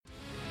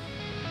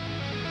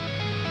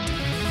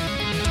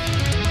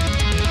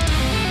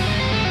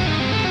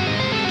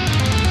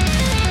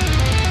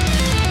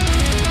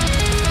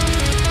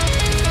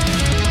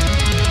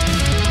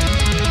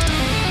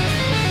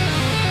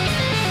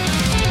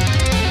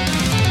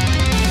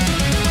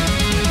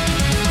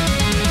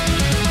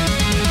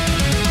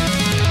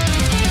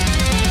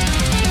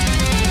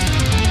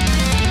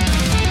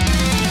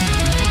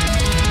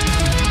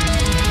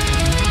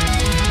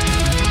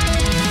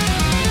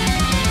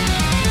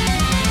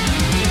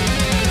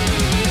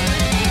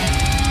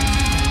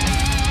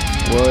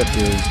What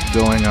is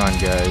going on,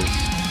 guys?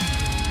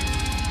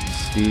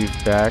 Steve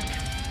back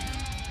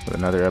with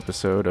another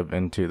episode of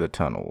Into the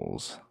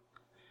Tunnels.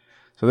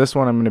 So this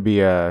one I'm going to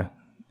be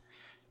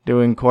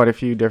doing quite a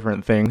few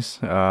different things.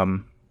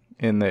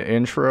 In the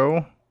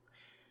intro,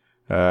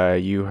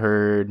 you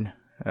heard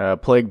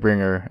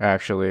Plaguebringer,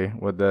 actually,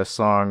 with the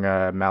song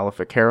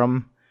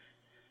Maleficarum.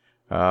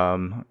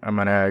 I'm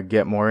going to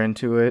get more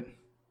into it.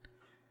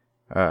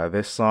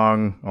 This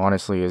song,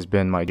 honestly, has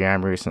been my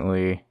jam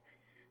recently.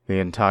 The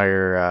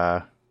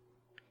entire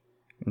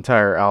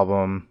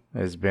album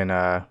has been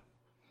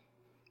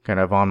kind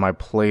of on my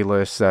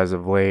playlist as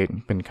of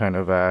late. Been kind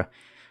of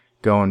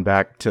going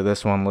back to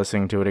this one,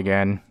 listening to it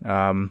again.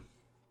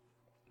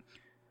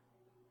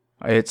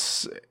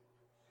 It's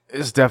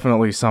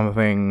definitely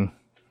something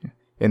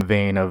in the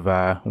vein of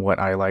what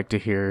I like to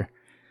hear.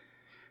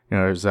 You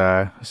know, there's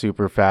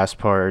super fast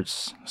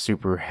parts,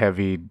 super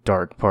heavy,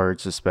 dark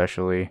parts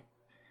especially.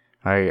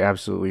 I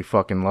absolutely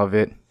fucking love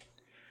it.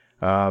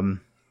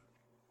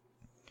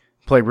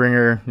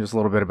 Plaguebringer, just a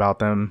little bit about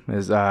them,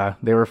 is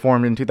they were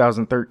formed in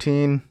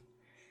 2013.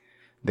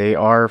 They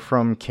are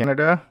from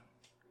Canada.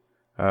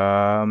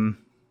 Let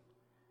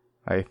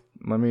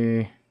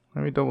me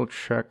double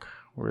check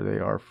where they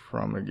are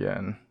from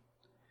again.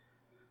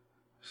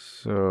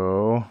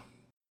 So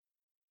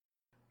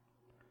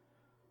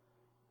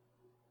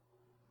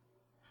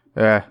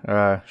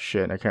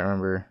shit, I can't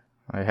remember.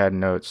 I had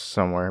notes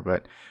somewhere,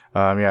 but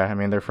yeah, I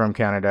mean they're from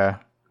Canada.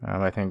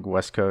 I think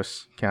West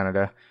Coast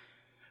Canada.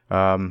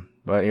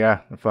 But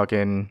yeah,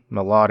 fucking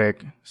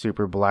melodic,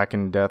 super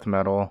blackened death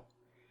metal,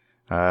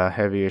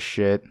 heavy as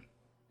shit.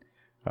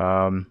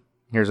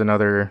 Here's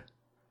another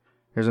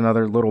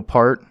little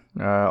part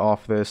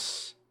off the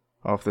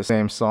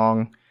same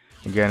song.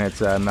 Again,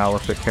 it's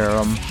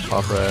Maleficarum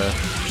off of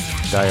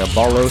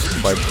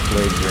Diabolos by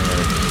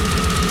Plaguebringer.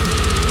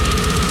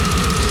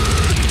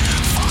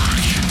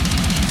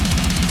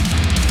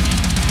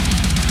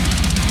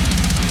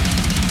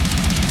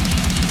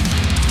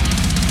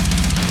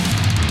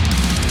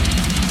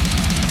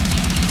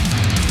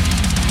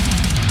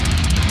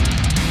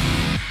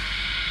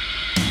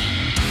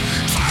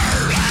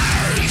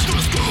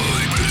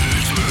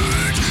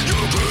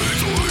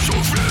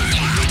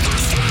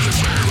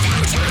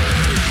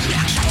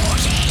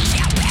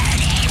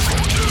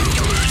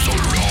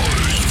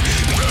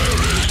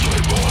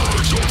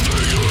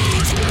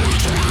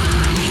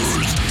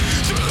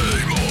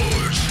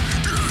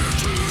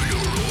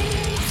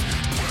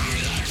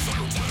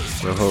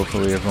 So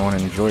hopefully everyone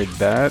enjoyed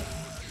that.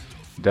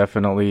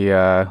 Definitely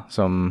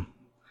some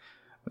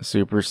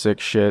super sick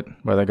shit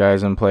by the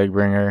guys in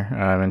Plaguebringer.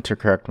 And to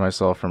correct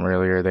myself from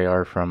earlier, they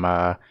are from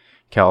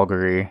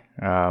Calgary.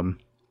 So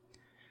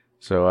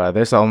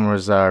this album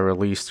was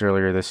released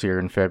earlier this year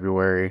in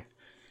February.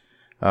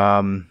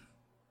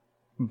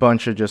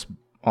 Bunch of just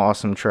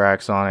awesome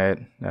tracks on it.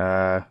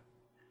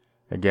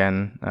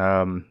 Again,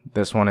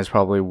 this one is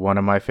probably one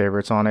of my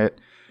favorites on it.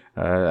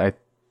 I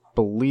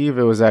believe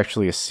it was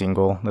actually a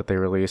single that they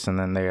released, and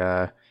then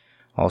they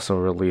also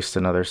released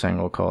another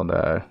single called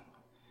I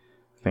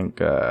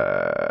think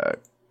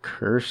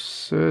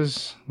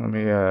Curses. Let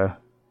me god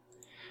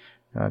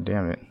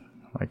damn it,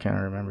 I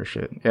can't remember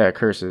shit. Yeah,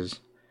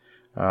 Curses.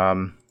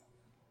 So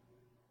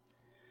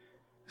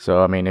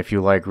I mean, if you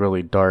like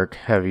really dark,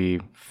 heavy,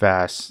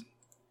 fast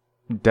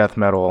death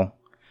metal,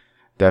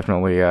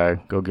 definitely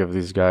go give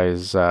these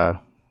guys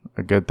a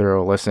good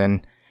thorough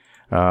listen.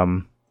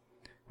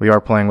 We are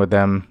playing with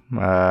them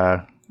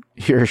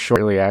here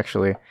shortly,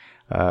 actually.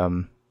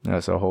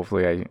 So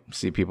hopefully I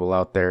see people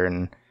out there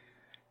and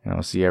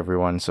see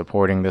everyone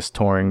supporting this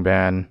touring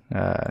band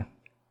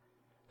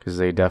because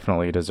they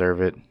definitely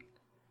deserve it.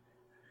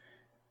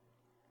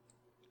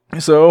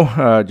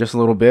 So just a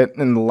little bit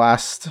in the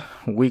last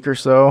week or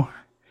so,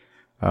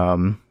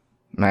 I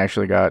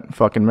actually got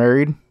fucking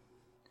married.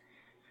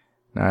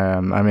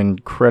 I'm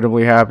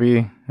incredibly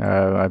happy.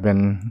 I've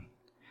been...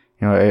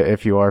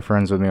 if you are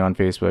friends with me on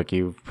Facebook,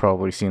 you've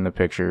probably seen the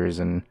pictures,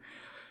 and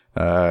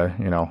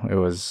it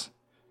was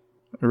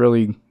a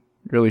really,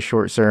 really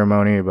short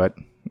ceremony, but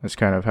it's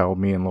kind of how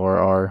me and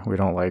Laura are. We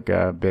don't like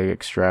big,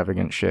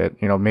 extravagant shit.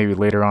 Maybe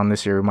later on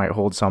this year we might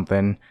hold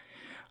something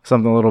a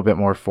little bit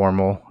more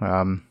formal.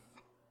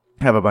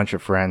 Have a bunch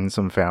of friends,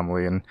 some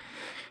family, and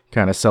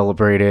kind of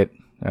celebrate it.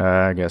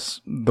 I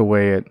guess the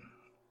way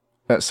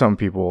that some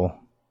people,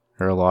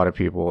 or a lot of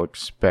people,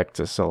 expect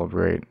to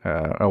celebrate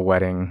a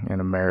wedding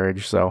and a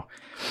marriage. So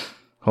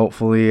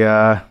hopefully,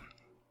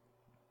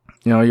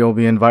 you'll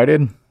be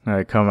invited.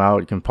 Come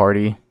out, you can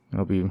party.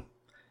 It'll be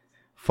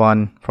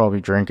fun.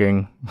 Probably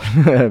drinking,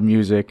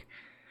 music,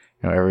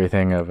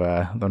 everything of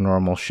the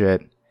normal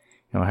shit.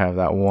 Have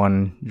that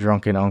one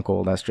drunken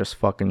uncle that's just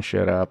fucking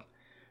shit up.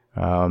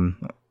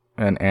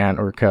 An aunt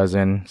or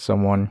cousin,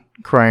 someone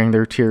crying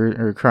their face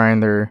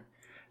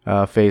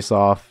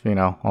off.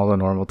 All the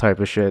normal type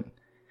of shit.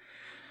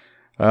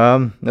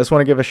 I just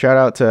want to give a shout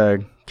out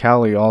to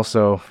Callie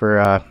also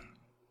for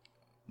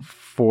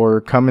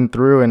coming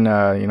through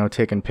and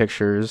taking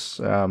pictures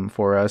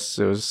for us.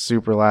 It was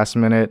super last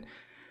minute.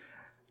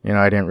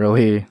 I didn't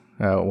really,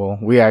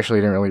 we actually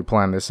didn't really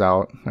plan this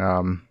out.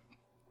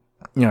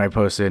 I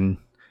posted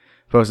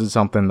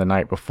something the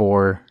night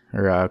before,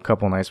 or a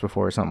couple nights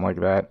before, or something like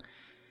that,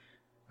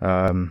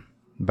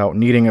 about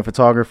needing a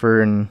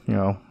photographer, and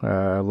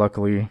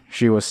luckily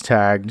she was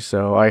tagged,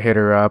 so I hit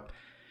her up.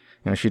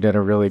 She did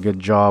a really good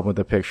job with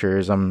the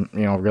pictures. I'm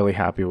really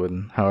happy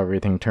with how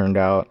everything turned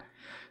out.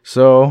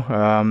 So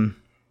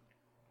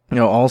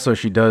also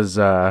she does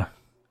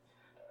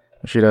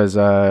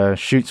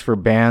shoots for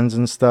bands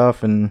and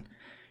stuff, and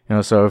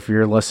so if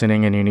you're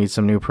listening and you need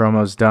some new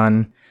promos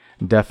done,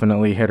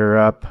 definitely hit her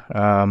up.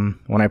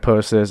 When I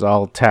post this,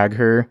 I'll tag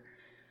her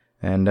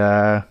and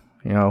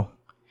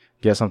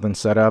get something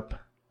set up,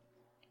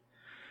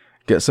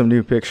 get some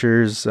new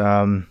pictures.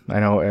 I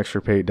know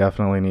Extra Pate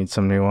definitely needs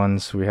some new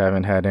ones. We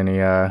haven't had any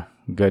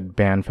good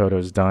band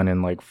photos done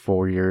in like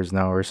 4 years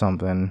now or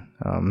something.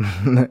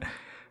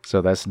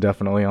 So that's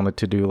definitely on the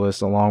to-do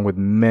list, along with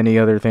many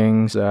other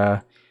things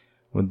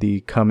with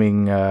the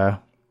coming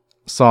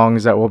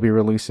songs that we'll be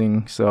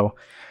releasing. So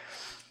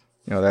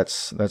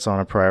that's on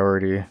a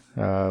priority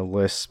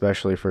list,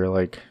 especially for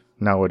like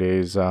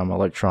nowadays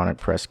electronic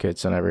press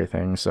kits and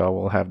everything. So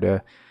we'll have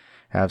to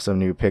have some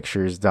new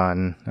pictures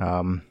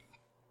done,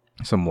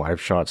 some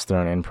live shots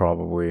thrown in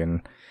probably,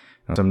 and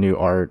some new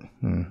art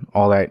and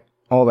all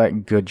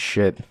that good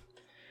shit.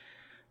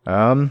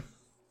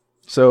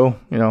 So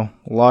a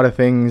lot of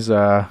things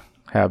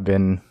have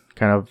been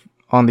kind of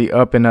on the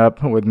up and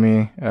up with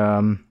me.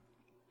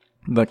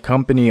 The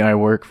company I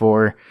work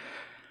for,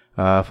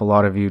 if a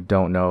lot of you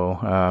don't know,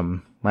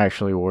 I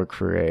actually work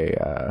for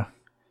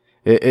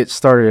it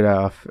started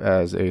off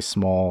as a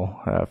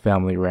small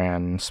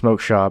family-ran smoke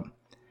shop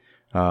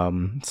 /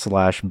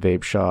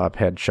 vape shop,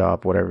 head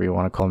shop, whatever you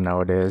want to call them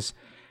nowadays.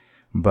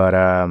 But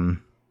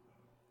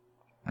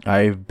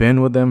I've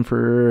been with them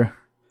for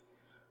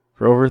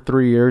over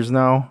 3 years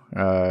now.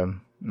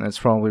 That's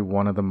probably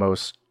one of the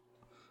most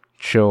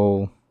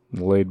chill,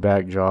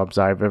 laid-back jobs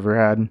I've ever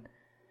had.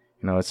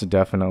 It's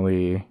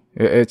definitely,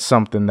 it's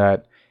something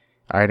that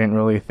I didn't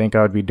really think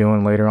I would be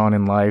doing later on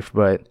in life,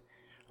 but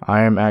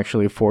I am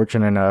actually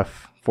fortunate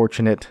enough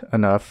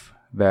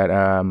that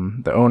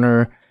the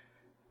owner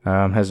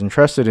has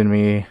entrusted in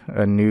me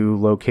a new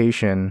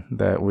location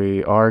that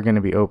we are going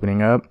to be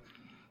opening up.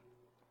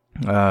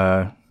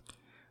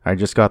 I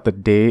just got the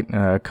date,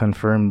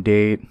 confirmed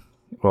date.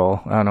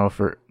 Well, I don't know,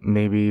 for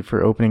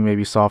opening,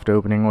 maybe soft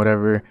opening,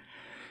 whatever,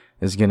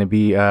 is going to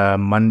be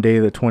Monday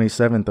the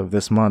 27th of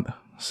this month.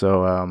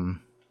 So,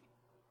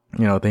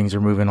 things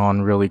are moving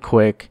on really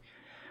quick.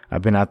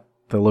 I've been at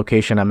the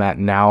location I'm at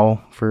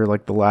now for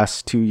like the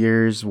last 2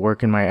 years,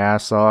 working my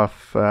ass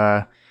off.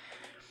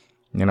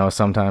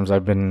 Sometimes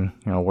I've been,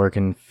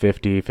 working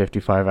 50,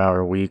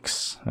 55-hour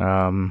weeks.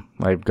 I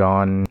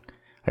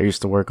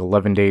used to work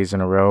 11 days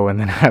in a row and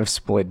then have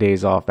split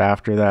days off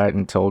after that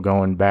until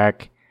going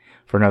back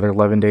for another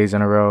 11 days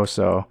in a row.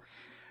 So,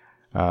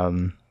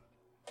 I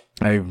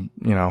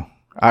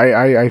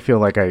feel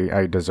like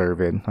I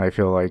deserve it. I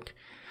feel like,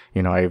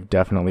 I've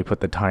definitely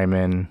put the time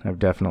in. I've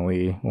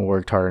definitely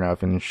worked hard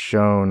enough and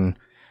shown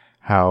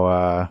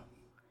how,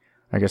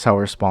 how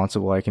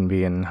responsible I can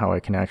be and how I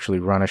can actually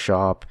run a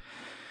shop.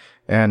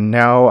 And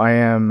now I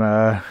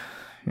am,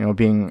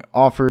 being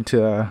offered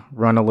to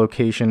run a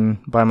location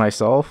by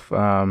myself,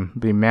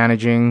 be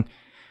managing,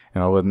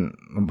 with a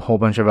whole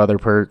bunch of other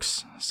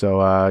perks.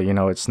 So,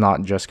 it's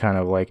not just kind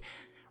of like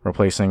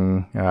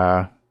replacing,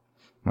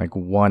 like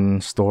one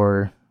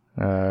store,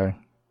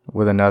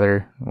 with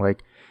another.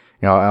 Like,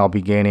 I'll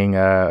be gaining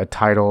a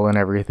title and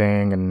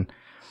everything. And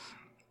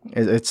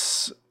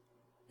it's,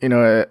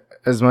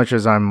 as much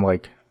as I'm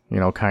like,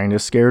 kind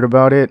of scared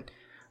about it,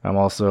 I'm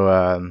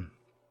also,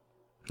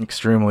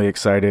 extremely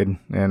excited.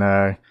 And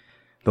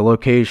the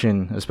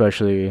location,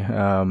 especially,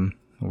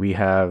 we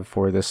have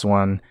for this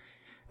one,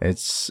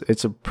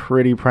 it's a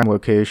pretty prime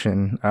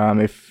location.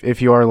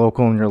 If you are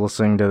local and you're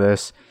listening to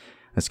this,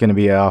 it's going to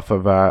be off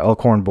of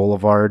Elkhorn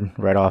Boulevard,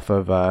 right off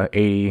of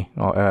 80,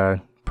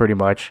 pretty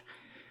much.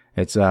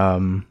 It's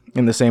in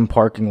the same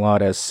parking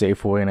lot as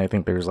Safeway, and I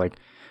think there's like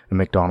a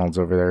McDonald's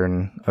over there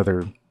and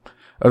other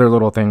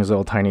little things,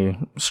 little tiny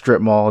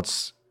strip mall.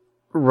 It's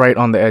right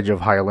on the edge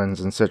of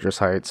Highlands and Citrus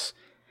Heights.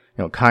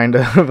 Kind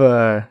of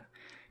a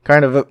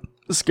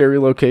scary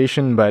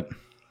location, but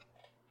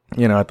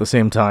at the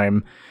same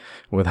time,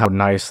 with how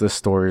nice this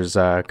store is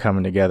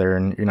coming together,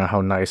 and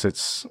how nice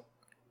it's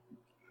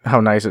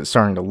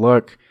starting to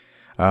look,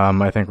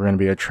 I think we're going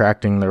to be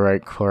attracting the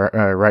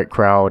right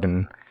crowd,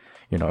 and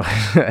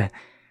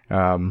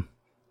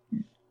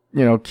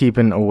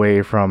keeping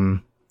away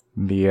from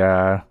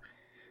the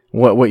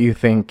what you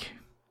think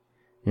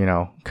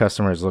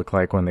customers look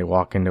like when they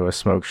walk into a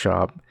smoke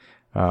shop.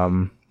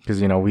 Because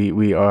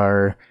we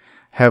are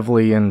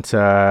heavily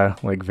into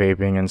like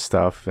vaping and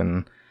stuff,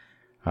 and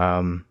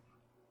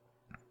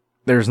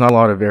there's not a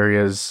lot of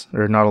areas,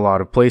 or not a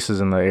lot of places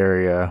in the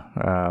area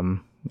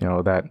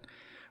that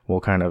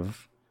will kind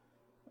of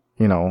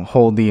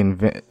hold the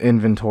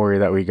inventory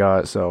that we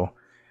got. So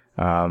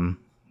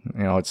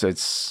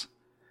it's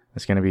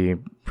It's gonna be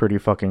pretty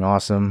fucking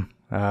awesome.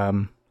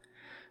 So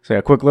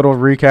yeah, quick little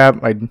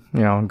recap. I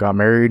got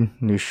married.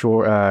 New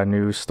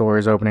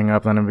stores opening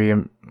up. I'm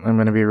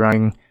gonna be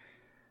running.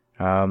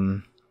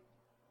 So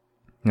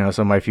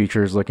my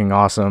future is looking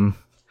awesome.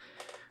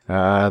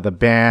 The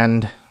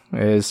band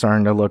is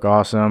starting to look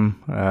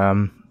awesome.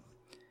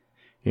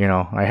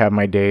 I have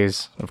my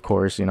days, of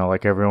course,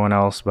 like everyone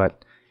else,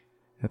 but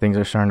things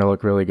are starting to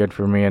look really good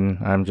for me, and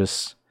I'm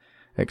just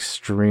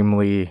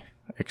extremely,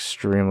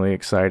 extremely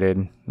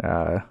excited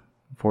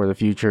for the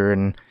future.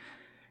 And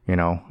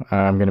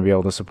I'm going to be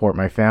able to support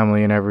my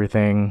family and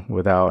everything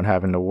without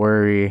having to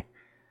worry.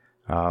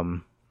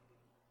 And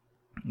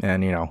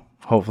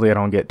hopefully I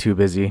don't get too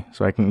busy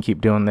so I can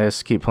keep doing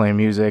this, keep playing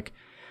music.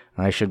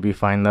 I should be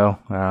fine though.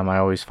 I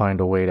always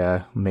find a way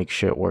to make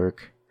shit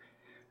work.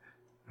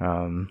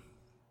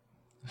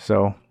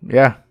 So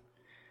yeah,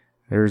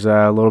 there's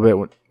a little bit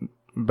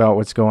about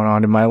what's going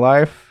on in my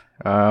life.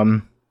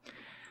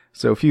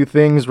 So a few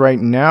things right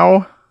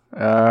now. Do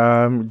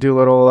a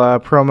little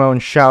promo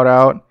and shout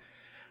out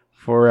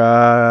for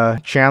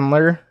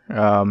Chandler.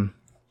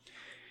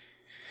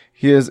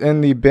 He is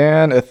in the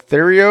band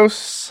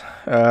Aetherios.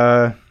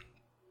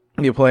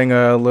 You're playing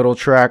a little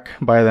track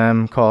by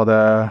them called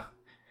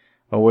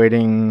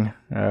Awaiting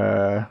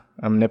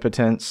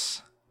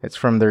Omnipotence. It's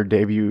from their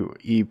debut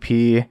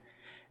EP,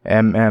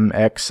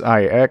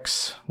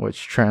 MMXIX,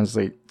 which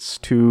translates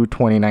to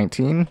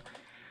 2019.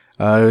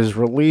 It was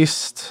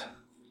released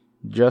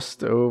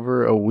just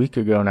over a week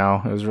ago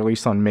now. It was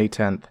released on May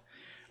 10th.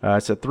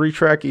 It's a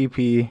 3-track EP.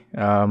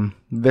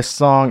 This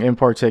song in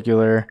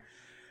particular,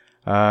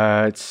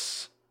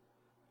 it's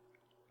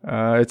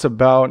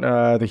about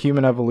the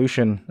human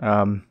evolution.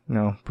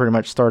 Pretty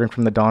much starting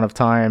from the dawn of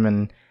time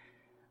and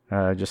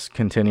just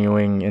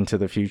continuing into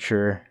the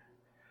future.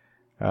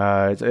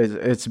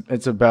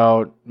 It's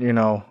about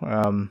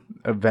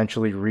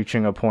eventually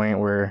reaching a point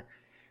where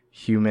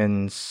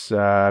humans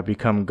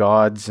become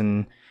gods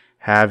and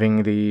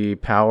having the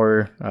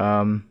power.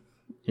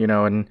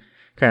 And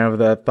kind of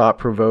the thought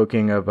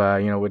provoking of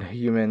would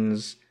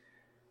humans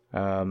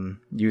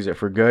use it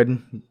for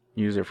good,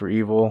 use it for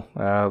evil?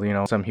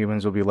 Some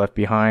humans will be left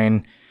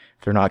behind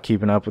if they're not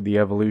keeping up with the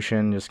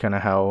evolution. Just kind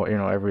of how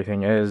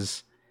everything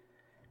is.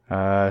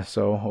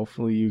 So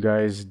hopefully you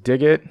guys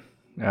dig it.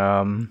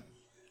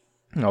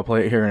 I'll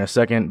play it here in a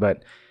second,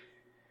 but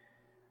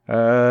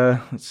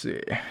let's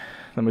see.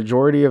 The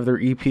majority of their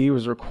EP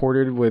was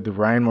recorded with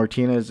Ryan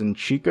Martinez and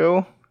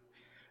Chico.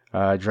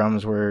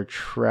 Drums were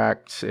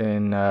tracked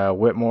in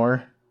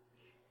Whitmore,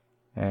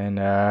 and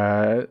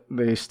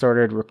they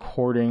started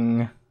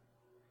recording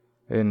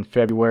in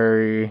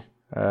February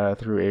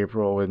through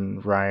April,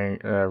 and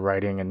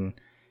writing, and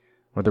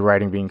with the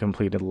writing being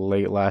completed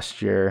late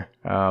last year.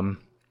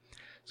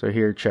 So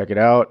here, check it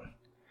out.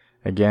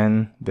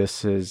 Again,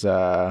 this is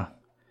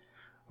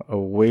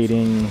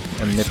Awaiting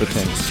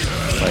Omnipotence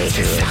by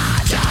Aetherios.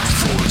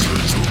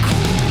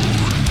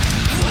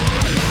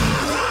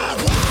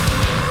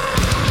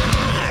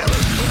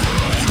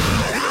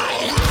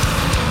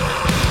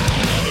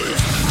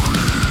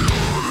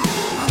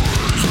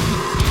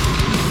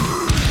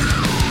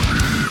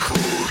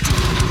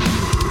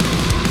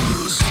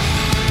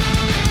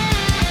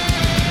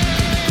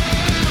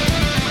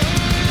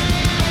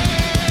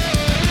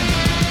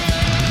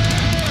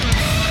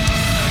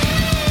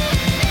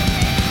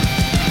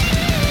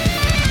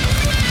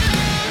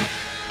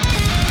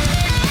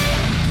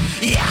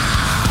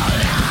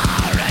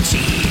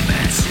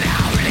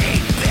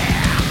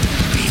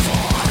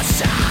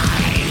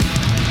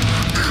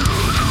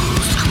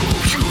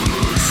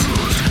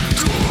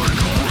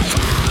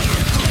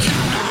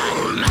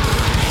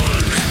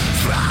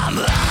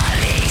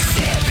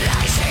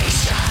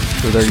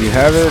 So there you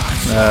have it,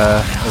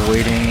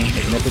 Awaiting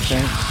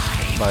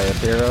Omnipotence by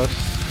Aetherios.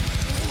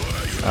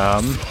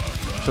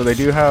 So they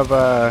do have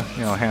a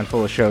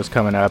handful of shows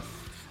coming up.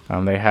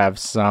 They have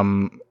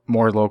some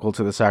more local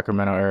to the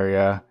Sacramento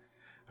area.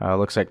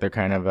 Looks like they're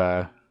kind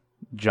of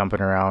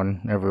jumping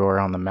around everywhere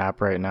on the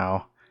map right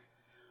now.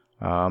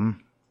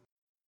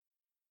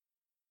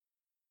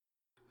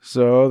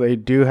 So they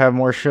do have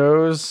more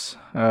shows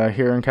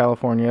here in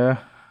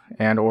California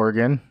and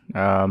Oregon.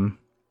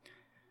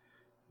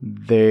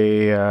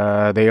 They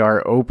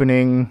are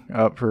opening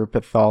up for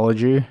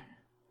Pathology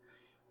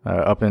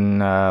up in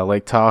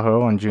Lake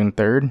Tahoe on June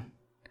 3rd.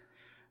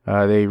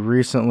 They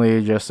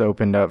recently just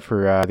opened up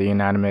for the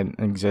Inanimate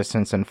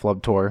Existence and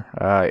Flub Tour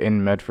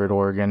in Medford,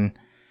 Oregon.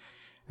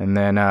 And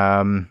then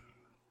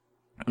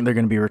they're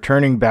going to be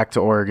returning back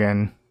to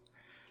Oregon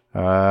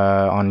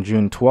on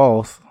June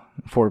 12th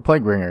for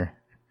Plaguebringer.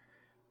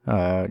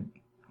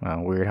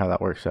 Weird how that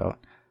works out.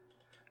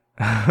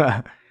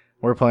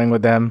 We're playing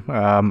with them.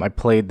 I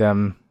played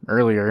them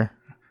earlier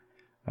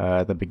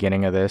at the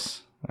beginning of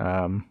this.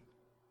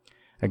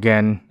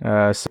 Again,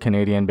 it's a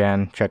Canadian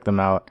band. Check them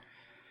out.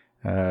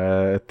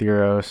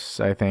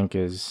 Aetherios, I think,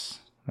 is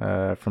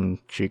from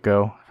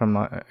Chico,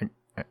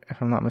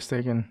 if I'm not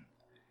mistaken.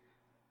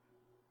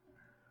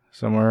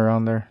 Somewhere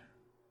around there.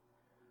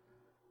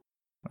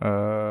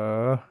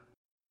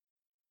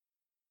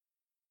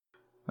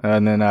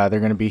 And then they're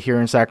going to be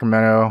here in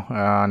Sacramento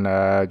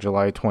on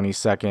July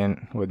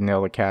 22nd with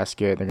Nail the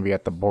Casket. They're going to be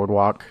at the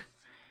Boardwalk.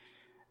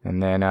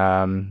 And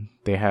then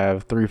they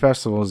have 3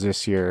 festivals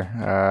this year.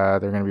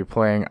 They're going to be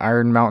playing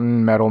Iron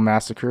Mountain Metal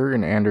Massacre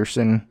in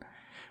Anderson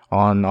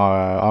on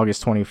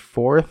August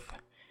 24th.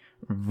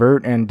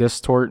 Vert and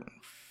Distort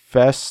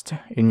Fest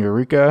in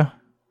Eureka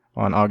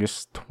on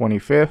August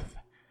 25th.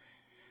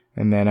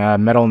 And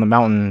then Metal in the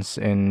Mountains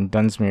in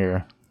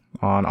Dunsmuir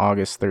on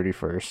August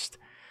 31st.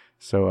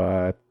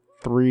 So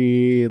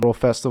 3 little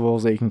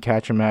festivals that you can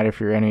catch them at if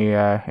you're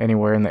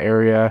anywhere in the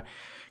area.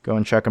 Go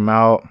and check them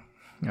out.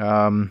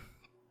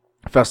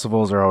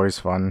 Festivals are always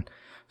fun,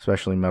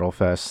 especially metal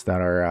fests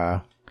that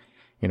are,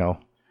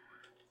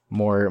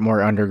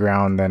 more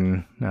underground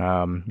than,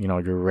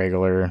 your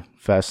regular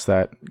fests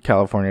that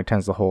California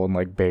tends to hold,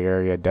 like Bay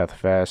Area Death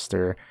Fest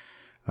or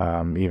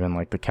even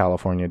like the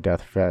California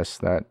Death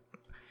Fest that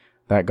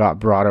got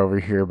brought over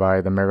here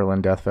by the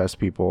Maryland Death Fest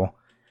people.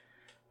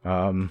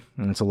 And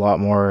it's a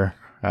lot more,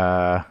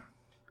 I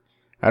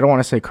don't want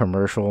to say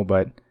commercial,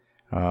 but,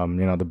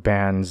 the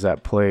bands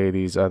that play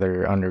these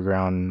other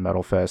underground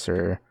metal fests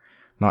are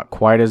not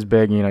quite as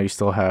big. You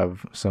still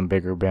have some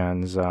bigger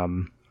bands.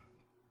 And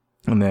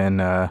then,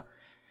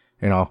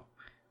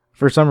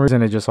 for some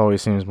reason, it just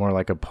always seems more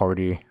like a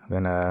party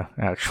than a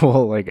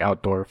actual like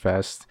outdoor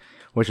fest,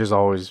 which is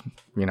always,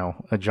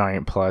 a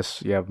giant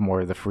plus. You have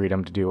more of the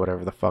freedom to do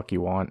whatever the fuck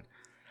you want.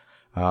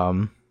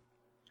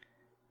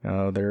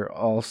 They're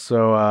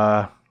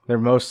also, they're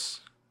not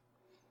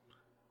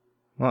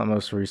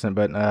most recent,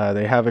 but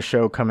they have a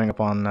show coming up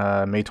on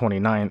May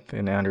 29th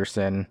in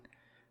Anderson.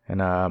 And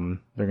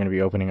they're going to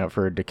be opening up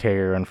for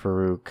Decayer and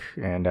Farouk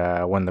and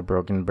When the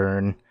Broken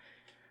Burn.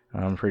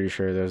 I'm pretty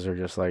sure those are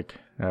just like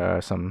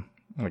some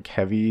like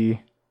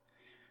heavy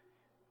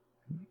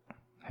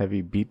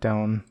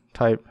beatdown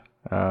type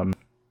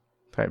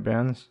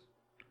bands,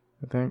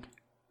 I think.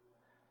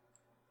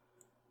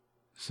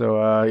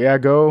 So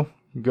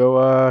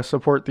go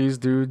support these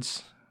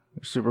dudes.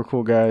 They're super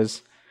cool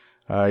guys.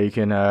 You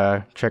can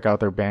check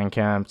out their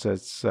Bandcamps.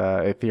 It's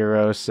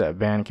Etheros at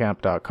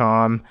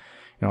bandcamp.com.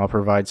 I'll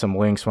provide some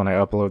links when I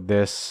upload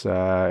this,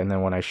 and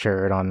then when I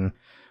share it on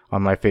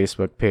my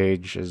Facebook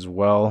page as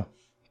well.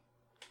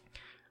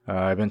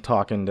 I've been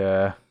talking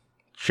to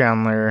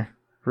Chandler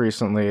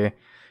recently.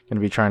 Going to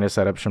be trying to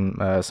set up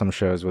some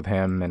shows with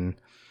him, and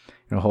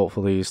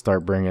hopefully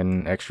start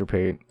bringing Extra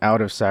Pate out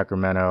of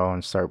Sacramento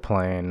and start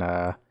playing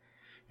a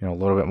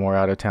little bit more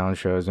out of town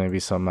shows, maybe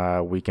some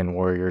Weekend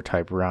Warrior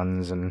type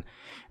runs, and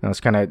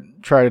let's kind of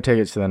try to take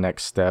it to the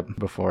next step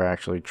before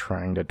actually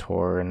trying to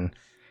tour and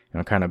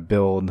kind of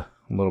build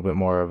a little bit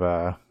more of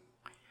a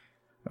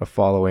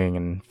following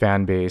and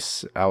fan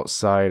base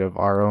outside of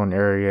our own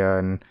area,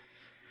 and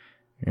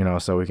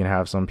so we can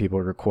have some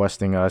people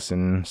requesting us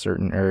in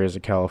certain areas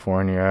of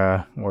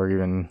California, or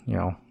even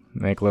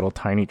make little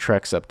tiny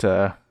treks up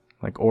to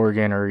like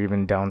Oregon or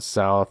even down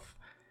south,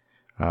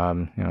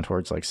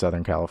 towards like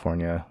Southern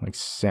California, like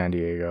San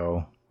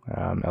Diego,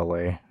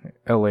 LA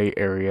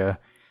area.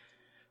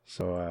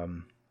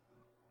 So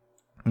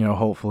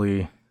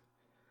hopefully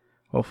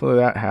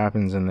that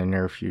happens in the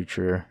near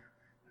future.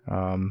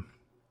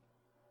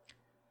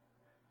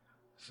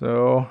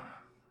 So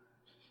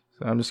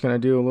I'm just going to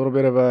do a little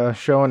bit of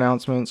show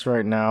announcements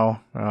right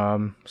now.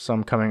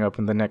 Some coming up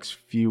in the next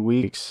few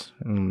weeks,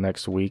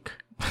 next week.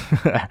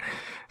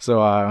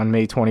 So on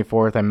May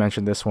 24th, I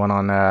mentioned this one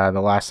on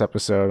the last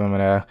episode.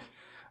 I'm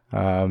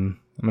gonna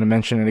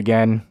mention it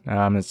again.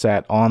 It's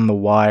at On the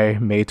Y,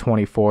 May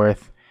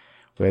 24th,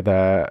 with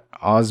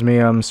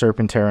Osmium,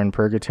 Serpentera, and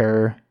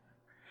Purgaterror.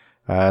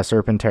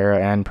 Serpentera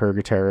and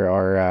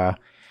Purgaterror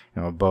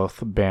are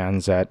both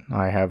bands that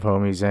I have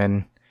homies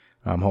in.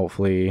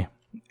 Hopefully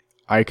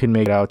I can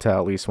make it out to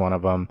at least one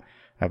of them.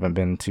 I haven't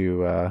been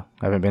to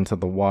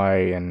the Y,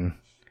 and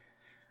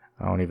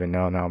I don't even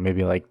know now,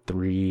 maybe like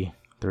 3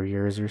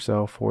 years or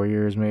so, 4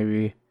 years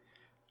maybe.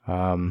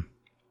 I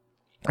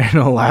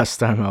know last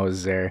time I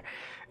was there,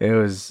 it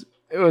was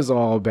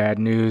all bad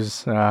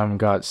news.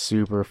 Got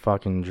super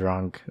fucking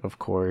drunk, of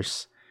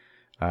course.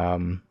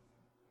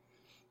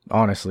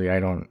 Honestly,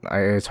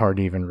 it's hard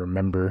to even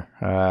remember.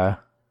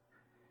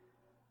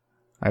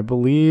 I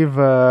believe,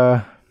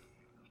 I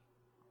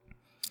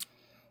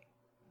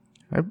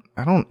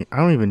don't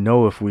even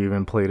know if we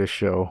even played a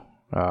show.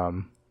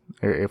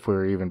 If we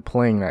were even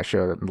playing that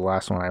show, the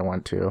last one I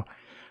went to.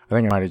 I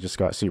think I might have just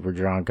got super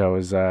drunk. I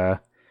was, I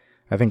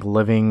think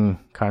living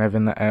kind of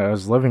I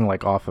was living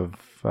like off of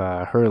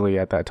Hurley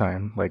at that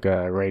time, like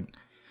right,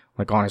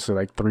 like honestly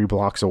like 3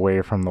 blocks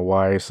away from the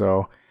Y.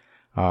 So,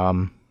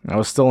 I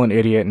was still an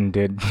idiot and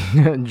did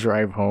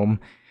drive home,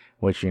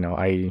 which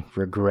I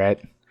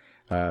regret.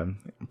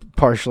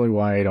 Partially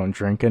why I don't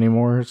drink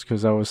anymore is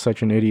because I was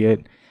such an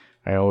idiot.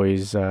 I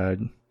always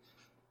did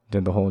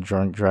the whole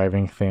drunk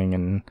driving thing,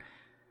 and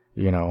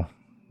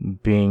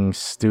being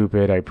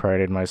stupid, I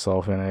prided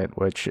myself in it,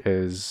 which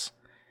is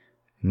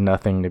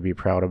nothing to be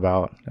proud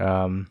about.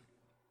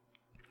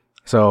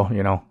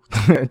 So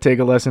take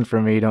a lesson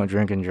from me. Don't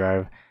drink and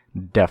drive.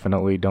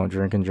 definitely don't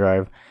drink and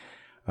drive.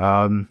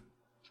 On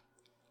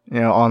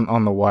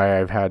the why,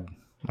 I've had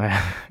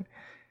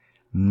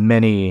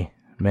many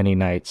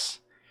nights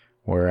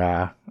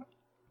where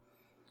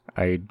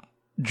I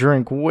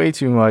drink way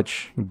too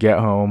much, get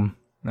home,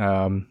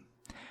 end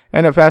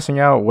up passing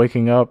out,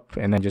 waking up,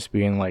 and then just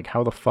being like,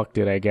 how the fuck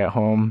did I get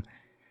home?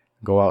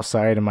 Go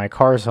outside and my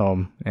car's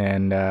home,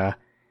 and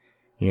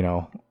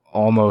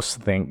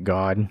almost thank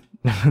God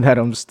that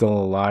I'm still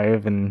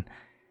alive and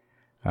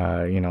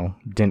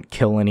didn't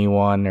kill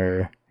anyone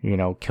or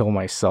kill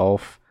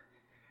myself.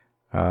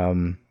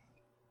 Again,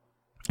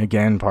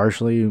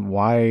 partially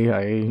why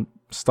I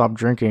stopped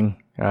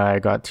drinking. I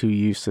got too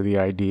used to the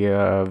idea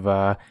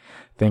of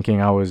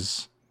thinking I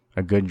was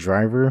a good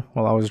driver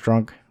while I was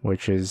drunk,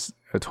 which is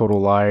a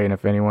total lie. And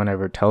if anyone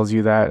ever tells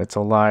you that, it's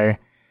a lie.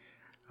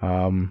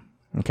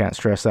 I can't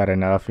stress that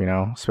enough,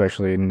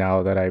 especially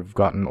now that I've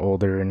gotten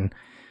older and,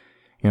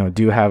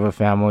 do have a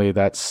family.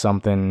 That's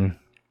something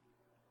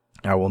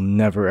I will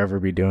never, ever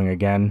be doing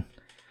again.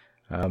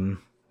 I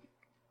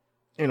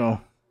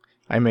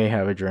may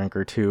have a drink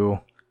or two,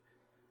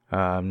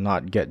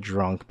 not get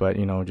drunk, but,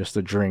 just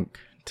a drink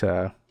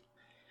to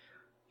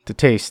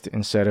taste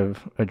instead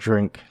of a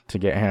drink to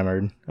get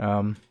hammered.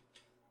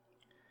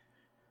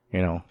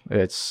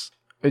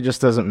 It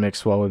just doesn't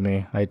mix well with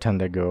me. I tend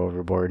to go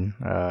overboard,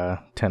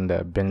 tend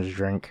to binge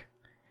drink.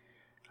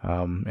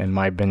 And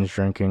my binge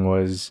drinking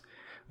was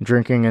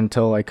drinking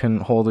until I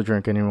couldn't hold a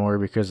drink anymore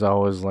because I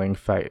was laying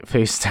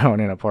face down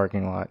in a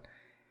parking lot.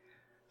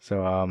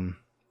 So,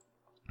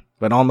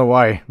 but on the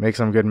why, make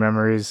some good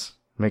memories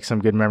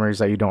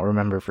that you don't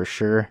remember for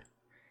sure.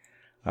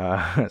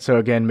 So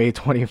again, May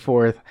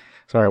 24th,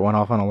 sorry, I went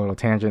off on a little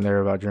tangent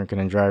there about drinking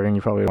and driving.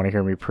 You probably want to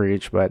hear me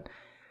preach, but,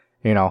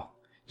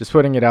 just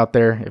putting it out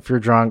there. If you're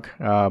drunk,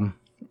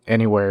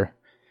 anywhere,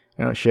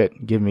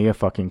 give me a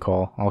fucking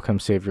call. I'll come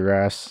save your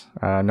ass.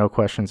 No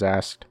questions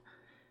asked.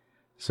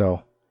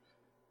 So,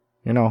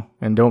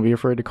 and don't be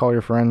afraid to call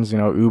your friends.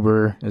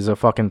 Uber is a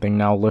fucking thing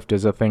now. Lyft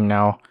is a thing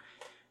now.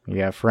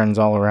 You have friends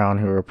all around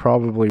who are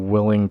probably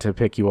willing to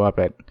pick you up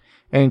at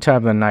any time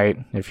of the night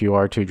if you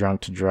are too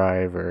drunk to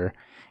drive or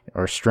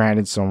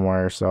stranded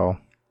somewhere. So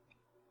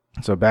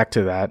back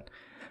to that.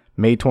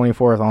 May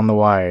 24th on the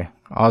Y.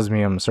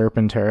 Osmium,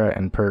 Serpentera,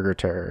 and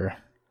Purgaterror.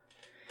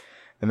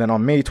 And then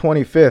on May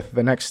 25th,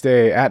 the next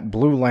day, at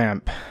Blue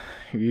Lamp,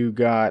 you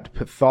got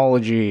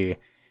Pathology,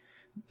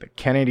 the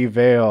Kennedy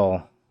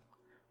Vale,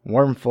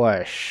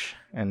 Wormflesh,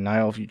 and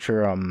Nihil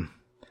Futurum.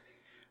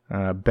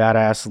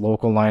 Badass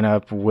local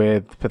lineup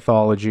with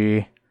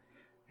Pathology.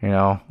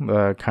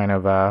 The kind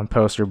of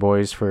poster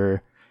boys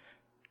for...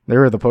 They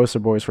were the poster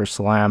boys for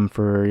Slam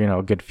for,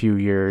 a good few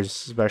years,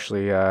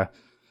 especially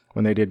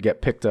when they did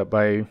get picked up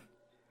by...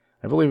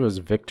 I believe it was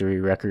Victory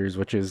Records,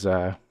 which is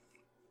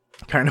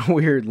kind of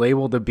weird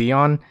label to be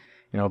on,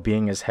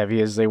 being as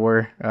heavy as they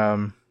were.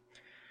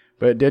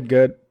 But it did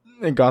good.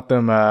 It got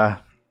them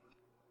a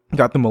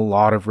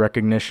lot of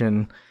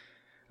recognition.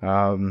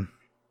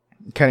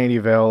 Kennedy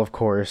Vale, of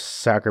course,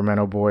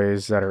 Sacramento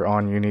boys that are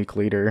on Unique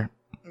Leader.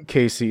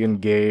 Casey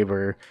and Gabe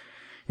are,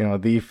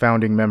 the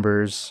founding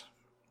members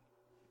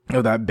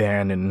of that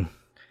band, and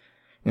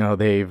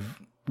they've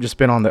just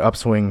been on the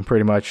upswing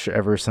pretty much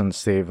ever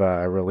since they've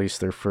released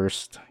their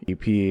first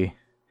EP.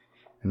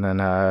 And then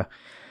the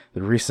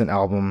recent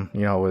album,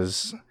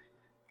 was...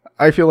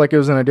 I feel like it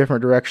was in a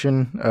different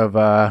direction of,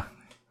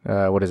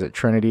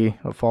 Trinity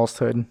of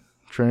Falsehood?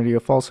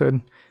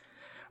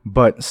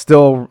 But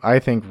still, I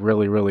think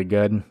really, really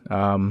good.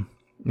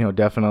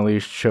 Definitely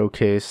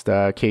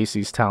showcased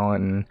Casey's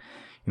talent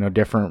and,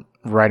 different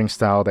writing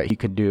style that he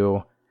could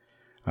do.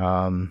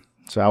 So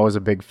I was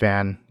a big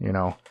fan,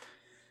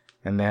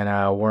 And then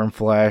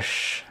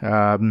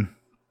Wormflesh,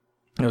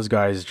 those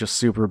guys just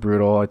super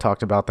brutal. I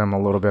talked about them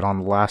a little bit on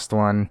the last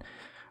one.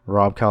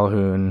 Rob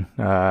Calhoun,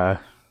 the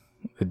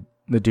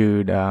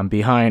dude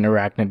behind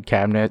Arachnid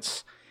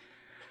Cabinets.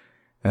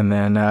 And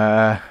then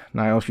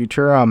Nihil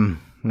Futurum.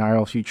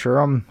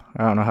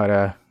 I don't know how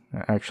to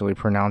actually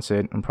pronounce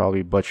it. I'm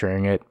probably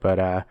butchering it.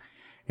 But,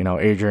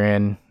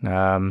 Adrian,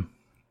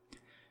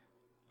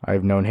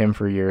 I've known him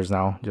for years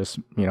now. Just,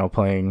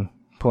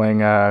 playing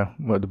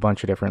with a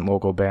bunch of different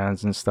local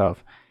bands and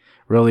stuff.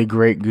 Really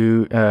great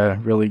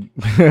really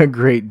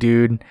great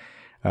dude.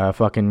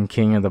 Fucking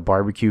king of the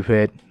barbecue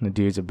pit. The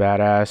dude's a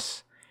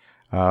badass.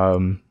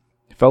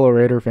 Fellow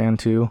Raider fan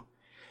too.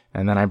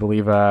 And then I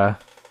believe I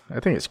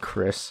think it's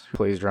Chris who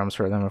plays drums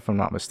for them, if I'm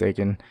not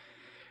mistaken.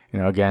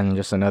 Again,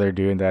 just another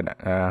dude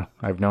that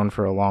I've known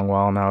for a long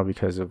while now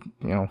because of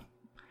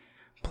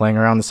playing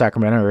around the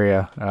Sacramento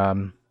area.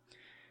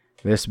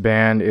 This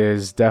band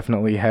is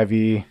definitely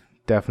heavy.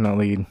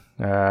 Definitely,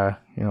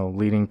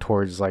 leading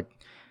towards like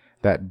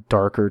that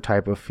darker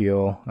type of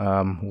feel,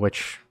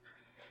 which,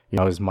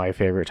 is my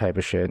favorite type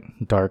of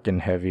shit. Dark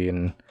and heavy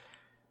and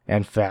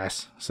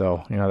fast.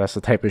 So, that's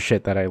the type of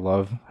shit that I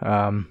love.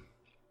 And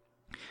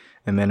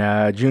then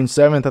June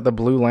 7th at the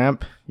Blue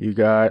Lamp, you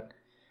got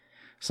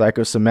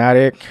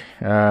Psychosomatic,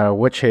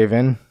 Witch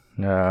Haven,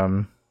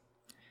 Deathblow,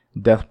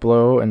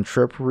 and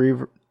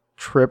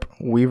Trip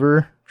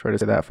Weaver. Try to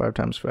say that 5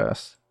 times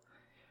fast.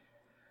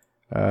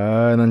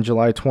 And then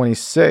July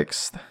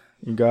 26th,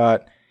 you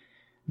got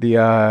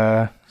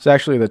it's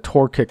actually the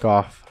tour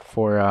kickoff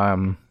for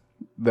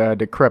the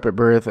Decrepit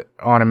Birth,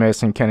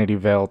 Onimus, and Kennedy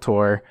Vale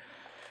tour.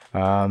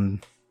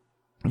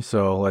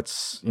 So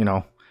let's,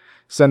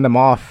 send them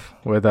off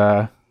with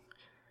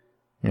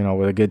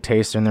with a good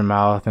taste in their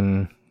mouth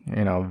and,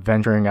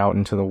 venturing out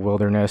into the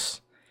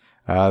wilderness.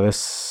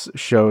 This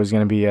show is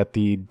going to be at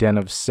the Den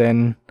of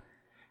Sin.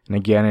 And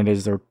again, it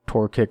is their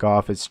tour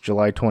kickoff. It's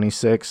July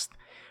 26th.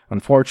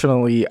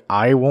 Unfortunately,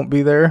 I won't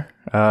be there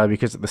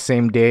because the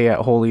same day at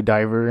Holy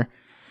Diver,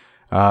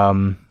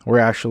 we're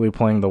actually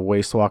playing the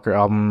Wastewalker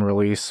album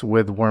release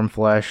with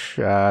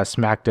Wormflesh,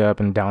 Smacked Up,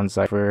 and Down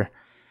Cypher.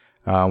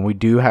 We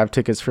do have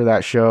tickets for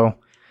that show.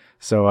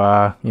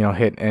 So,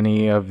 hit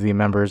any of the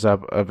members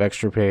up of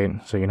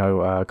Extirpate.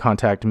 So,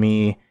 contact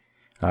me,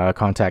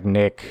 contact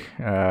Nick,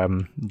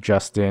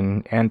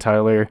 Justin, and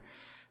Tyler.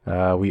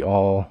 We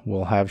all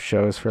will have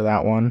shows for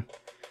that one.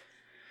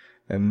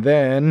 And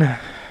then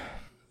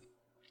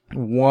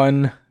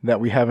one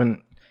that we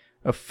haven't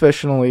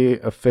officially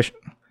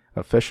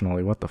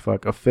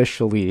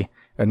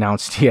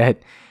announced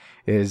yet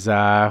is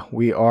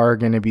we are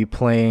going to be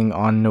playing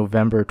on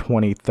November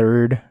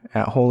 23rd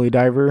at Holy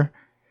Diver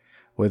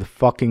with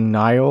fucking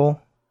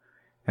Nile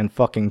and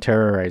fucking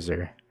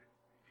Terrorizer.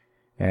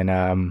 And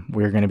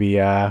we're going to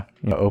be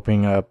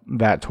opening up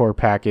that tour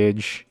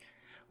package,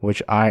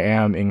 which I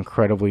am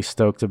incredibly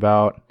stoked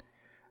about.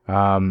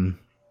 I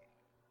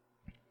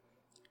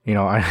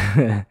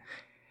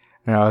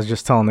I was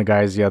just telling the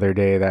guys the other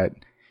day that,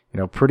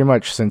 pretty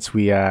much since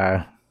we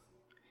got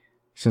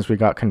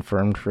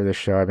confirmed for this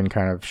show, I've been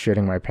kind of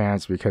shitting my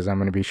pants because I'm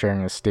going to be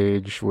sharing a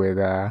stage with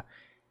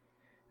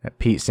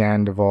Pete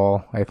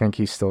Sandoval. I think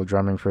he's still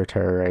drumming for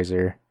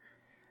Terrorizer.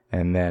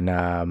 And then,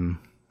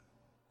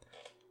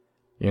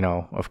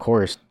 of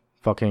course,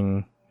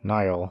 fucking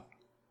Nile.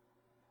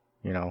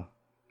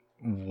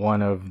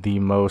 One of the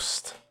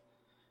most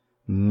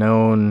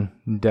known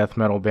death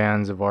metal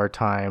bands of our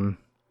time.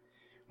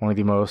 One of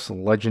the most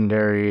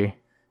legendary,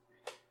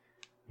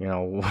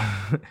 so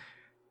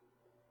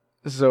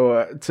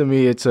to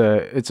me it's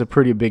a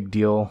pretty big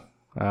deal.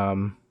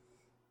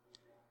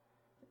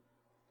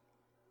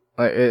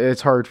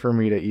 It's hard for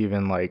me to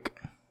even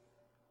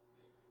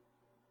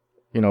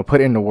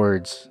put into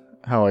words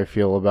how I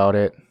feel about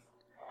it.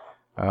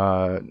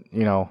 I'm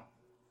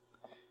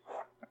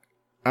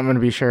going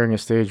to be sharing a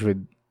stage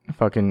with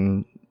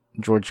fucking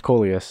George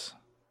Colius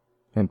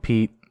and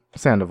Pete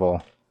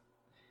Sandoval.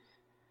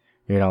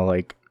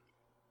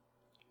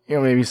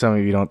 Maybe some of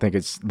you don't think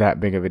it's that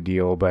big of a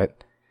deal,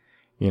 but,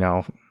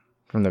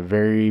 from the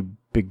very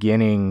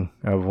beginning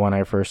of when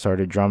I first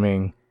started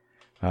drumming,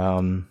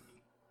 hopping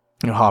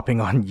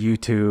on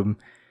YouTube,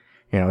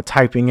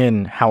 typing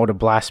in how to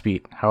blast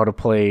beat, how to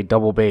play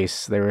double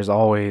bass, there was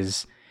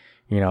always,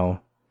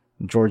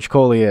 George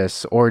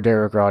Colius or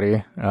Derek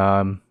Roddy.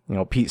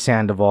 Pete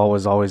Sandoval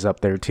was always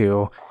up there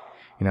too,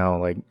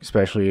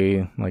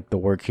 especially the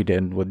work he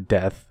did with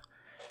Death.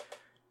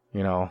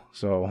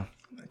 So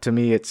to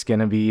me, it's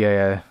gonna be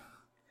a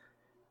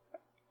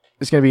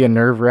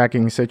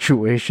nerve-wracking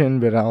situation,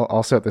 but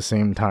also at the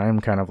same time,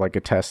 kind of like a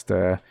test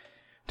to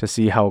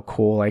see how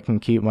cool I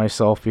can keep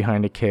myself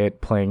behind a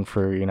kit, playing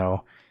for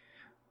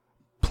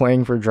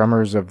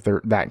drummers of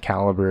that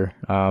caliber.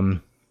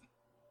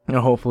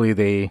 Hopefully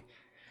they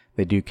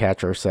do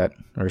catch our set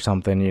or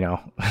something.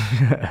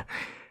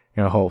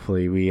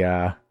 Hopefully we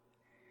kind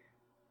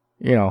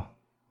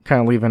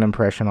of leave an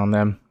impression on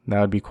them.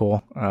 That would be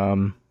cool.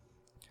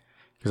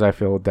 Because I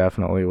feel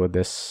definitely with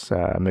this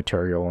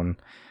material and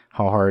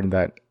how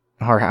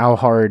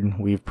hard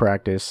we've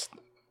practiced,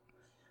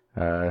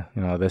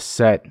 this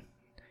set,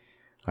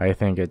 I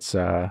think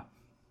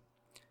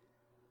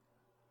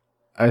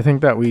I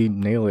think that we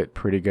nail it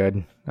pretty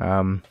good.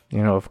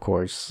 Of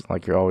course,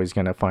 you're always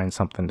gonna find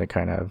something to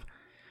kind of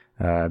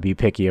be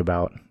picky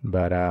about,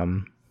 but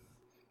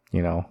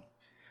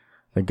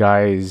the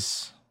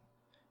guys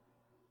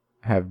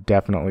have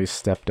definitely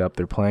stepped up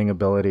their playing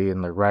ability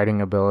and their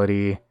writing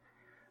ability.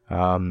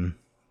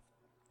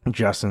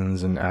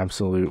 Justin's an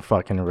absolute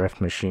fucking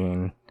riff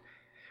machine.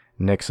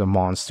 Nick's a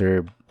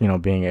monster,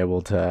 being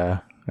able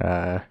to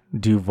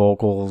do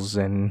vocals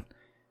and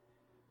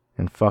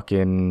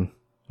fucking,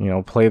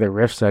 play the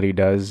riffs that he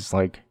does.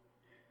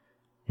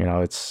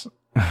 It's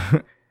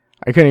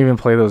I couldn't even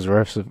play those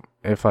riffs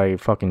if I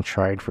fucking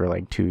tried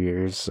for 2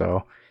 years,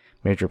 so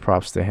major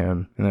props to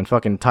him. And then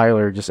fucking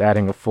Tyler just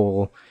adding a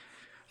full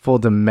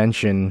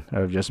dimension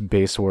of just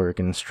bass work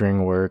and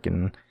string work,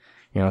 and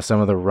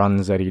some of the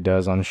runs that he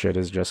does on shit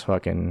is just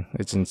fucking,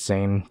 it's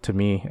insane to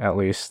me, at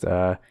least.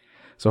 So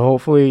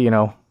hopefully,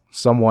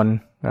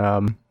 someone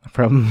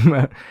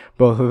from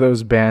both of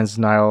those bands,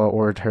 Nile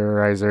or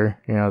Terrorizer,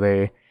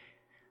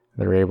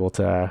 they're able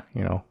to,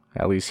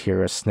 at least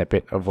hear a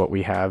snippet of what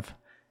we have.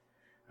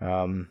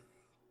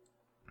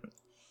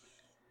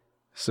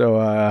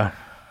 So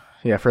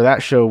for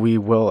that show, we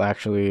will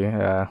actually,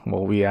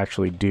 we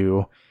actually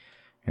do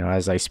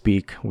as I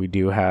speak, we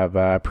do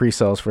have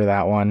pre-sales for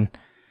that one.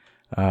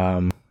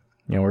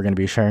 We're going to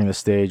be sharing the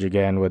stage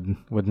again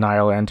with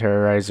Nile and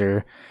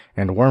Terrorizer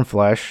and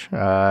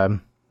Wormflesh.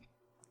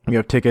 You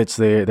have tickets,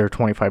 they're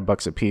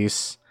 $25 a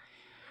piece.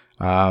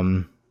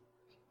 It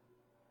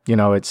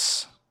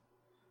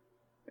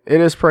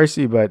is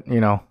pricey, but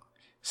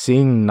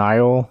seeing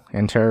Nile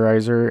and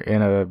Terrorizer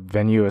in a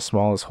venue as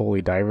small as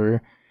Holy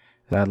Diver,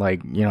 that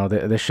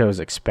this show is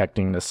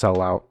expecting to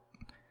sell out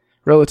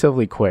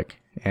relatively quick.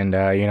 And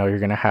you're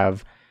gonna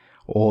have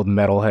old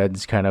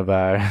metalheads kind of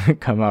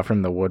come out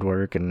from the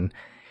woodwork, and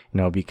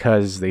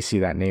because they see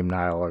that name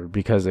Nile, or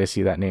because they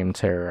see that name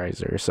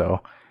Terrorizer.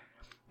 So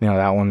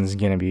that one's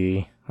gonna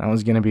be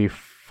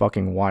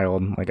fucking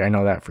wild. Like, I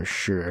know that for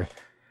sure.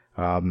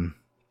 And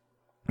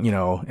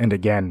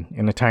again,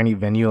 in a tiny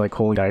venue like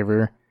Holy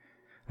Diver,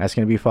 that's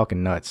gonna be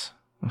fucking nuts.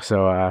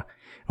 So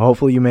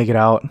hopefully you make it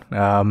out.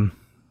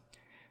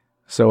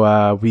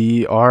 So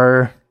we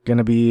are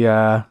gonna be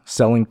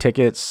selling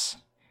tickets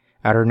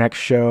at our next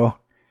show.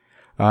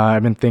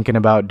 I've been thinking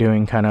about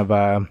doing kind of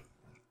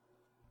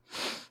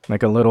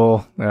like a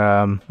little,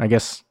 I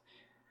guess,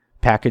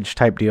 package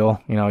type deal.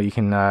 You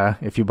can,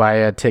 if you buy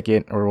a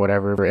ticket or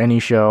whatever for any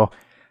show,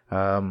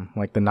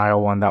 like the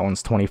Nile one, that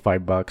one's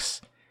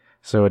 $25.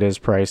 So it is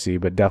pricey,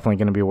 but definitely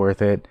going to be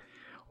worth it.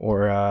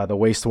 Or the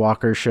Waste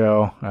Walker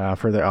show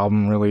for the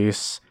album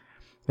release.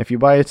 If you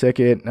buy a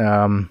ticket,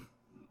 I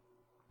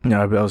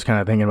was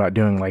kind of thinking about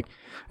doing like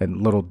a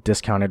little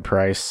discounted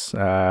price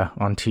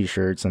on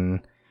t-shirts and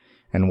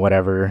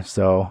whatever.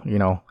 So, you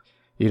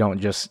don't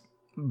just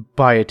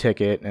buy a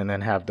ticket and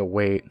then have to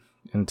wait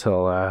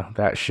until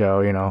that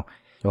show.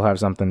 You'll have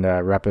something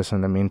to rep us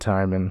in the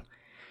meantime. And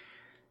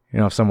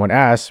if someone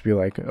asks, be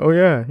like, oh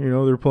yeah,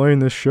 they're playing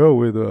this show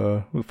with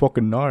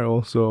fucking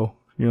Nile, so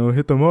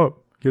hit them up,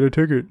 get a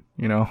ticket.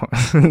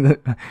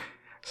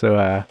 So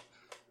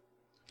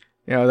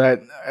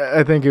that,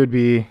 I think it would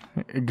be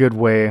a good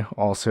way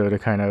also to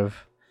kind of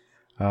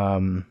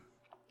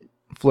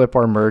flip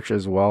our merch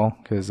as well,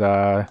 because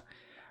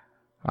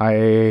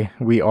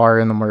we are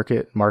in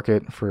the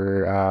market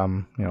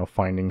for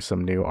finding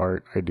some new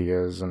art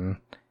ideas, and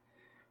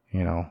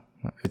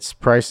it's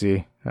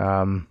pricey.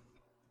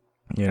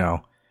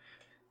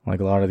 Like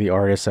a lot of the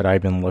artists that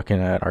I've been looking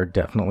at are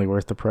definitely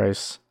worth the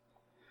price.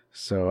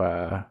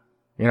 So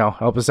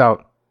help us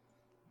out.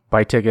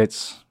 Buy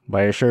tickets,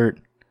 buy a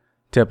shirt,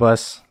 tip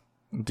us,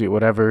 do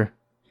whatever.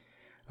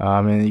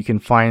 And you can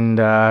find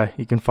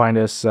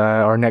us.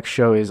 Our next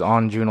show is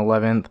on June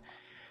 11th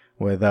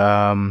with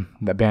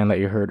that band that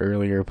you heard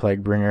earlier,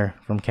 Plaguebringer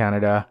from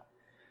Canada.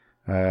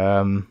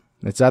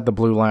 It's at the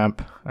Blue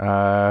Lamp.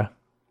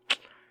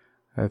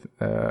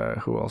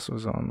 Who else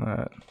was on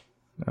that?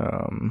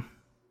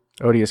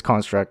 Odious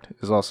Construct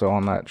is also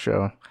on that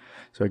show.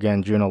 So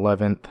again, June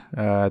 11th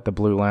at the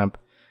Blue Lamp.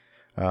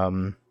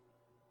 Come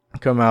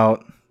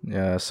out,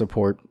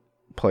 support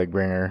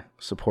Plaguebringer,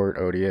 support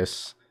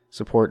Odious,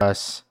 support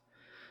us,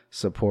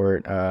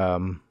 support I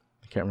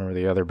can't remember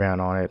the other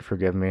band on it,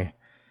 forgive me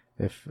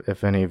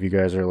if any of you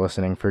guys are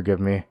listening, forgive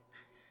me.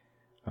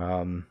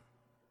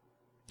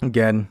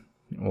 Again,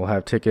 we'll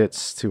have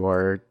tickets to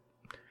our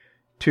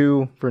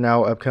 2 for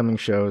now upcoming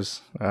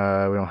shows. We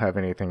don't have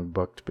anything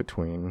booked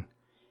between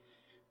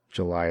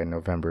July and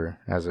November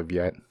as of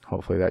yet.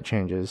 Hopefully that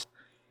changes.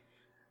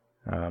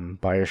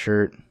 Buy a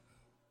shirt.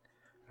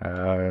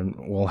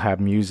 We'll have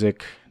new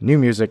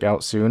music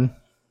out soon.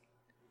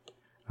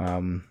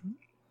 I'm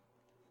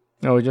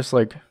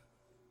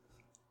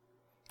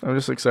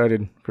just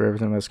excited for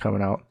everything that's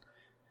coming out.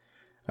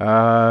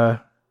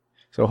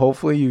 So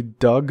hopefully you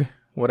dug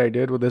what I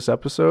did with this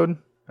episode.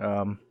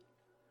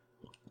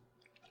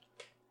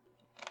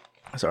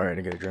 Sorry, I had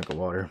to get a drink of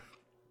water.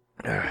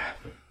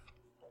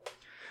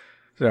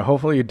 So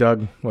hopefully you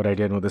dug what I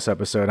did with this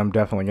episode. I'm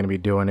definitely going to be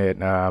doing it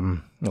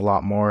a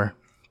lot more.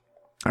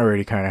 I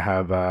already kind of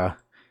have a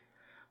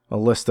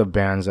list of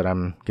bands that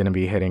I'm going to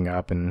be hitting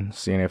up and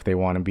seeing if they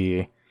want to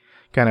be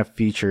kind of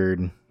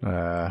featured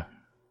on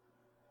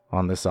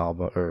this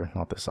album, or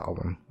not this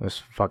album, this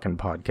fucking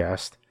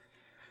podcast.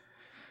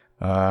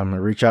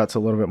 Reach out to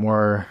a little bit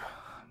more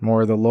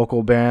of the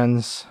local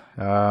bands.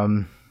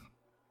 I'm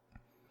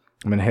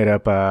going to hit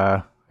up,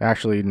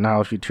 actually,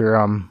 now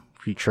Futurum.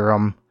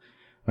 I'm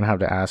going to have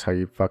to ask how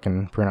you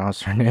fucking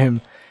pronounce her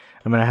name.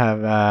 I'm going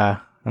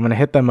to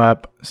hit them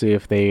up, see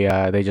if they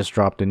just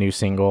dropped a new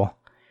single.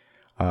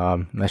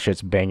 That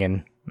shit's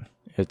banging.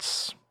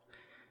 It's,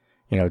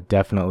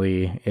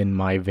 definitely in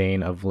my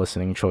vein of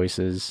listening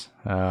choices.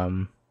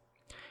 I'm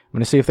going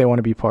to see if they want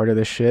to be part of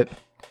this shit.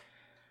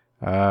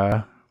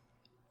 There's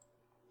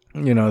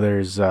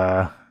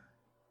a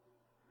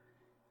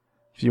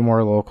few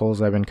more locals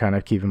I've been kind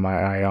of keeping my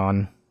eye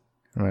on.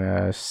 I'm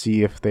going to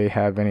see if they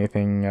have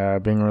anything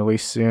being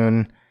released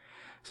soon.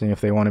 Seeing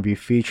if they want to be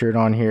featured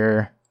on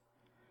here.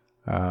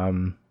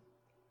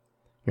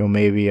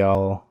 Maybe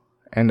I'll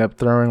end up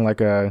throwing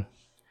like an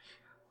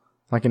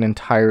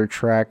entire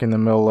track in the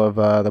middle of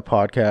the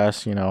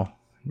podcast,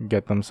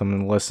 get them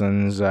some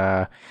listens,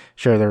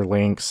 share their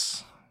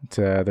links,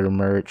 to their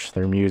merch,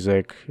 their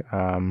music,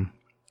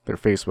 their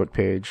Facebook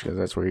page, because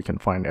that's where you can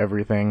find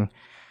everything.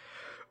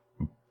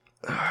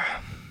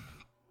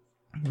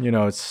 You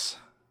know,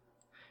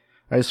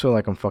 I just feel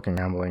like I'm fucking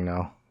rambling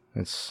now.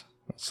 It's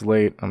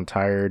late. I'm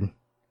tired.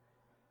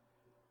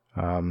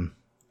 There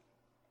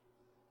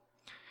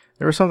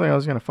was something I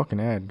was gonna fucking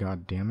add.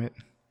 God damn it.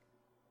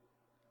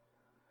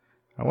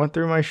 I went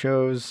through my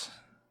shows.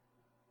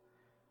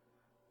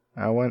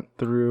 I went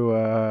through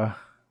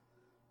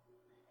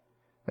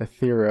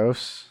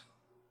Atheros.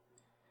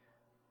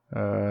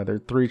 Their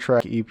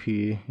 3-track EP.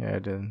 Yeah, I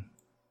did.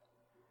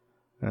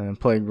 And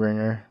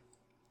Plaguebringer.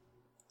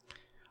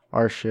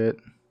 Our shit.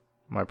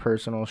 My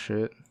personal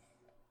shit.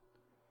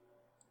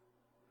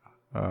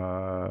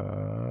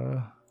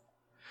 So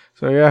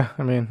yeah,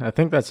 I mean, I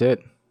think that's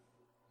it.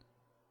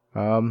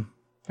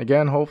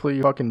 Again, hopefully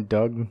you fucking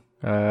dug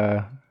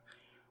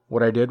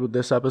what I did with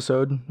this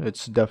episode.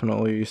 It's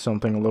definitely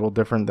something a little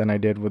different than I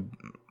did with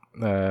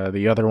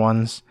the other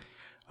ones.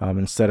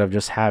 Instead of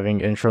just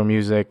having intro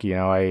music, you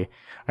know, I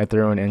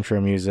threw in intro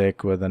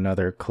music with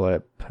another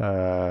clip,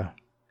 you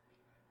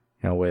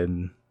know,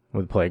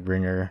 with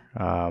Plaguebringer,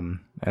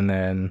 and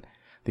then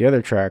the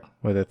other track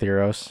with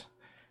Atheros.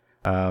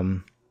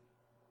 You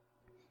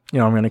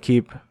know, I'm gonna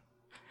keep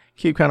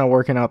kind of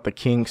working out the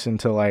kinks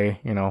until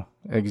I, you know,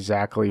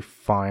 exactly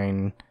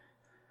fine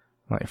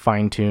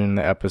tune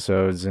the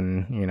episodes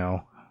and, you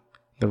know,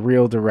 the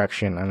real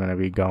direction I'm gonna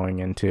be going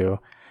into.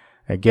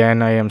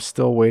 Again, I am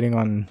still waiting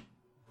on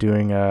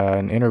doing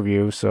an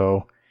interview,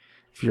 so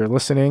if you're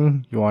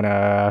listening, you want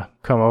to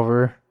come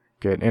over,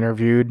 get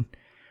interviewed,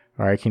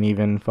 or I can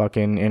even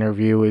fucking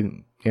interview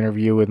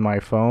with my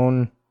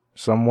phone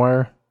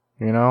somewhere,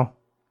 you know?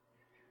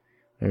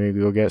 Maybe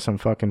go get some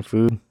fucking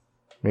food.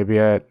 Maybe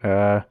at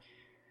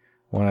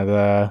one of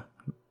the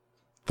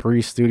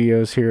 3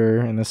 studios here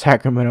in the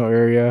Sacramento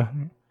area,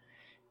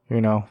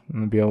 you know,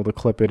 and be able to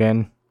clip it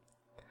in.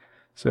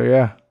 So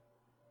yeah,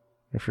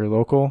 if you're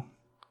local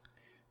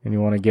and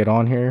you want to get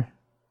on here,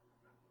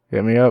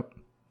 hit me up.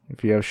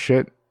 If you have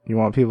shit you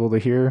want people to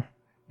hear,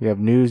 you have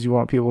news you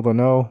want people to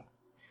know,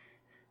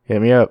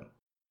 hit me up.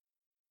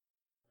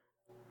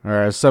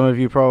 Alright, as some of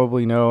you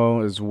probably know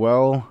as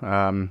well,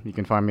 you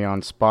can find me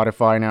on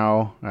Spotify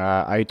now,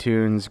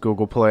 iTunes,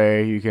 Google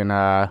Play. You can,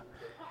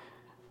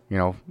 you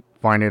know,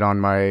 find it on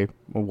my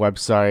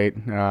website.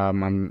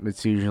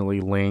 It's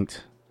usually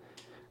linked.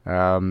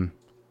 So, you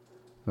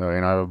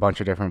know, I have a bunch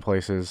of different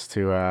places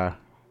to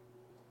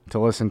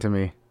listen to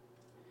me.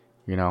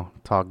 You know,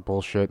 talk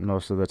bullshit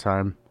most of the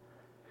time.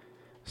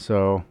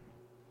 So,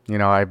 you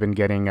know, I've been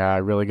getting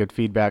really good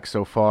feedback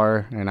so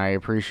far, and I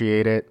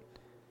appreciate it.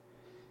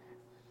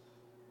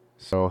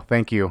 So,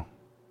 thank you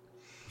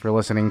for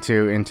listening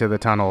to Into the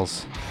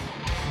Tunnels.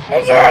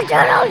 Into the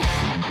Tunnels!